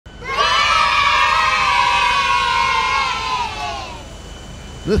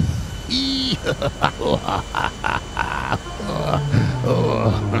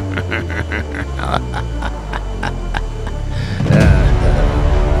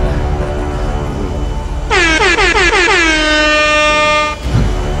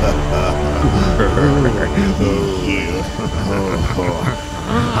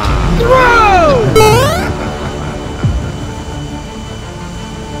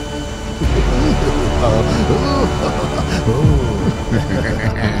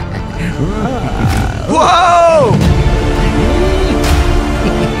Whoa!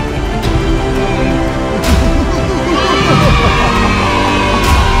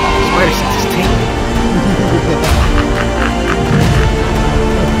 Spider sense is tingling.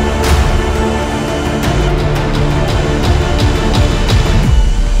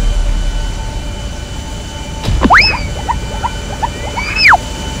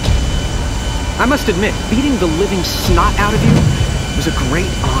 I must admit, beating the living snot out of you was a great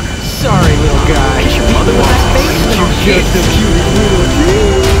honor. Sorry, little guy. Your mother was that face? You're just a cute little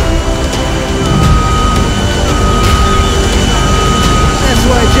kid. That's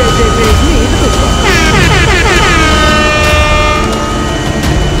why JJ paid me the big bucks.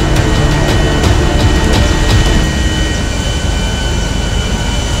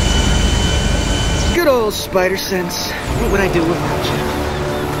 Good old spider sense. What would I do without you?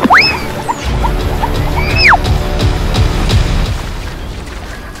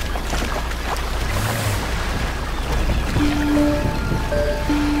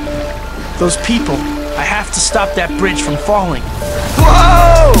 Those people. I have to stop that bridge from falling.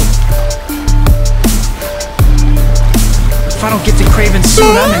 Whoa! If I don't get to Craven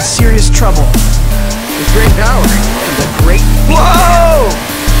soon, I'm in serious trouble. With great power comes a great... Whoa!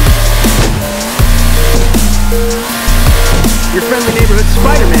 Your friendly neighborhood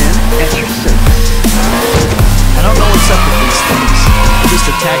Spider-Man at your service. I don't know what's up with these things. They just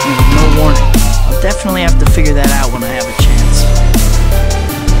attack me with no warning. I'll definitely have to figure that out when I have a chance.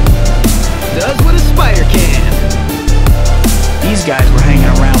 Does what a spider can. These guys were hanging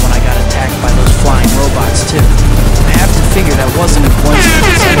around when I got attacked by those flying robots, too. I have to figure that wasn't a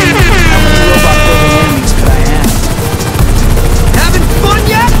coincidence. I mean, how many robot-building enemies could I have? Having fun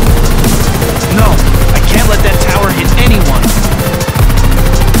yet? No, I can't let that tower hit anyone.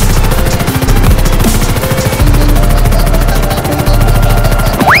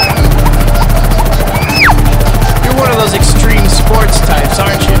 You're one of those extreme sports types,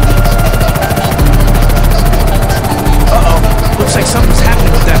 aren't you? Uh-oh, looks like something's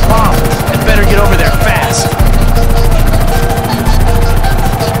happening with that bomb. I'd better get over there fast.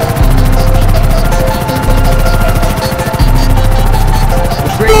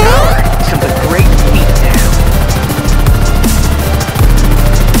 With great power comes a great beatdown.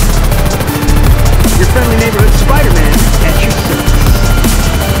 Your friendly neighborhood Spider-Man at your service.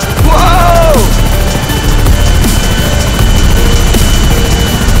 Whoa!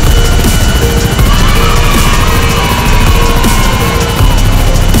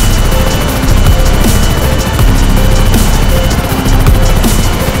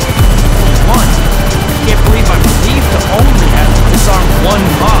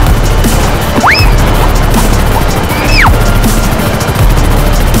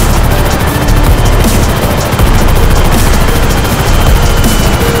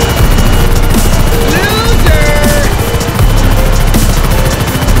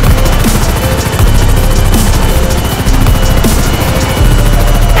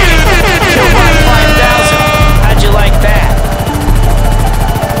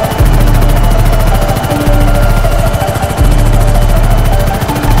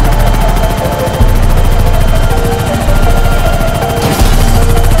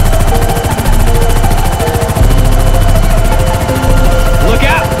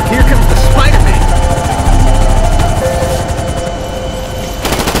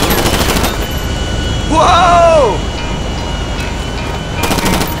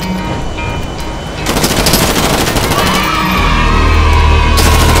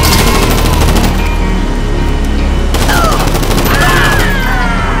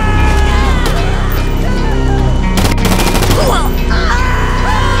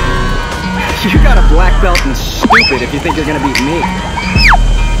 You got a black belt and stupid if you think you're gonna beat me.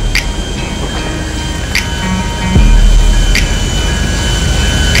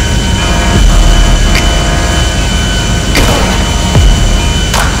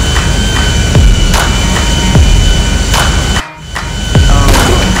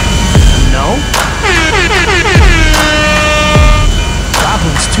 No?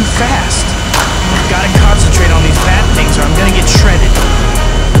 Goblin's too fast. I've gotta concentrate on these bad things or I'm gonna get shredded.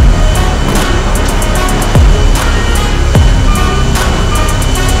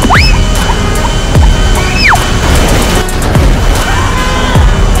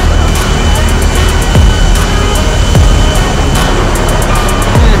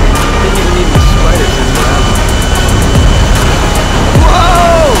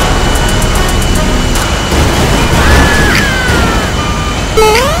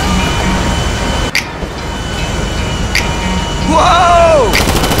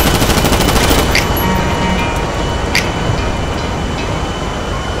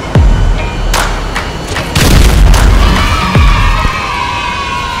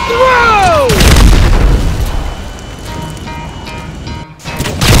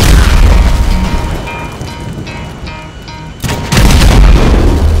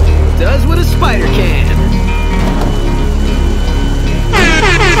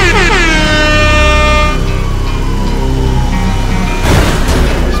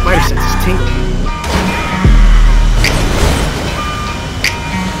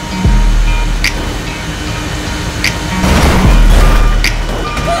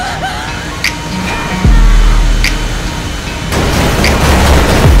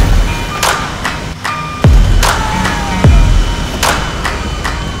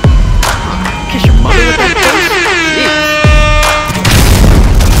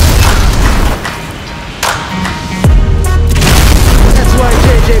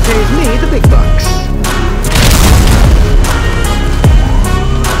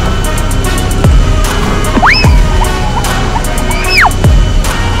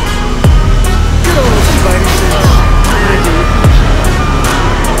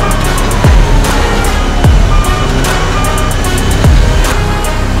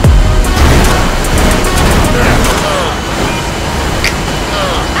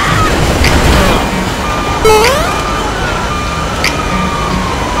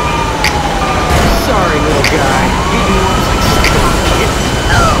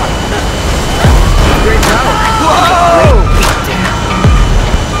 power. Whoa!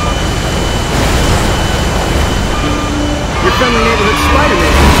 Your friendly neighborhood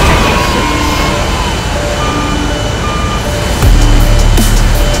Spider-Man.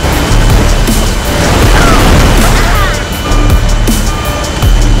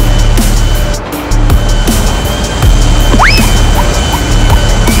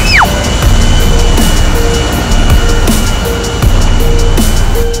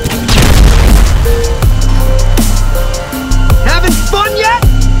 Having fun yet?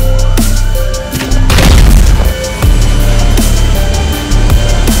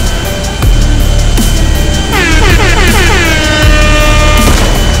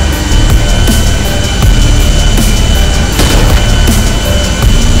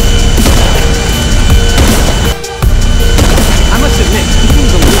 I must admit, beating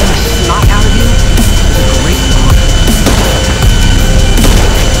the living snot out of you is a great honor.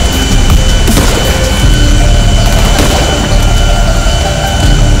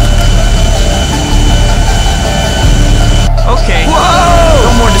 Okay. Whoa!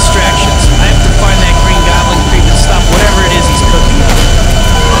 No more distractions. I have to find that green goblin creep and stop whatever it is he's cooking up.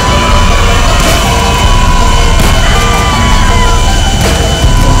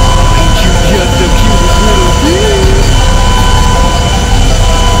 Ain't you just the cutest little thing?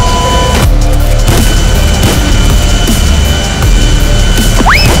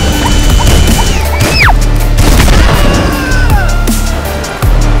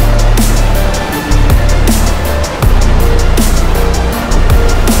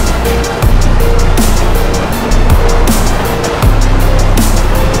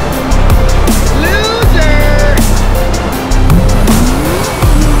 Loser!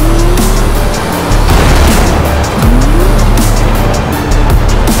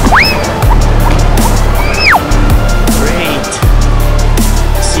 Great.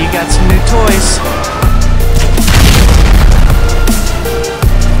 So you got some new toys.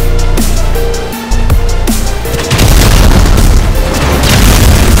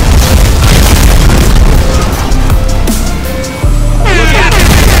 Look out!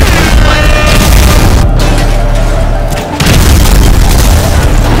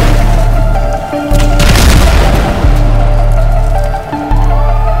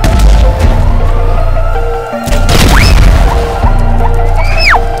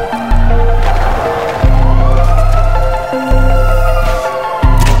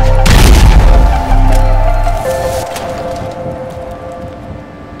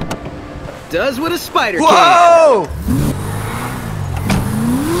 Does what a spider can. Whoa!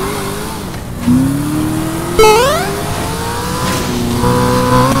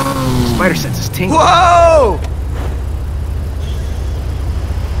 Spider sense is tingling. Whoa!